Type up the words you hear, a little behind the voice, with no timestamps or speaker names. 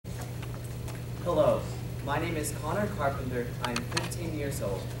Hello, my name is Carpenter. I am 15 years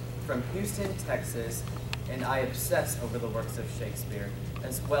old, from Houston, Texas, and I obsess over the works of Shakespeare,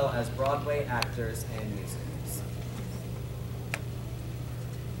 as well as Broadway actors and musicals.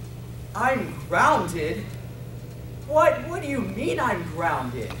 I'm grounded? What do you mean I'm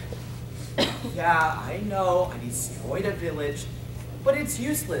grounded? Yeah, I know, I destroyed a village, but it's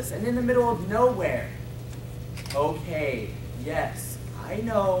useless and in the middle of nowhere. Okay, yes, I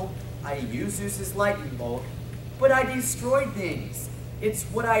know, I use Zeus's lightning bolt, but I destroyed things. It's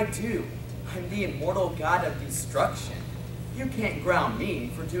what I do. I'm the immortal god of destruction. You can't ground me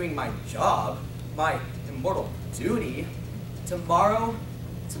for doing my job, my immortal duty. Tomorrow's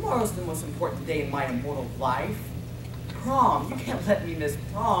the most important day in my immortal life. Prom, you can't let me miss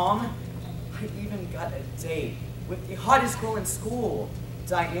prom. I even got a date with the hottest girl in school,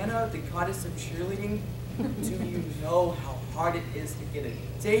 Diana, the goddess of cheerleading. Do you know how hard it is to get a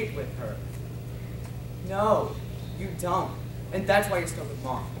date with her? No, you don't. And that's why you're stuck with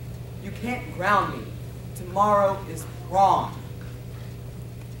Mom. You can't ground me. Tomorrow is prom.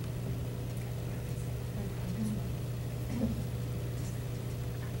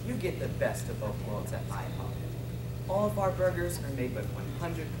 You get the best of both worlds at IHOP. All of our burgers are made with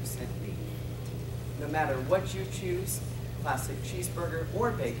 100% beef. No matter what you choose, classic cheeseburger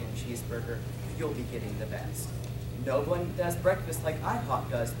or bacon cheeseburger, you'll be getting the best. No one does breakfast like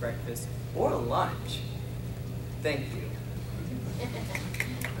IHOP does breakfast or lunch. Thank you.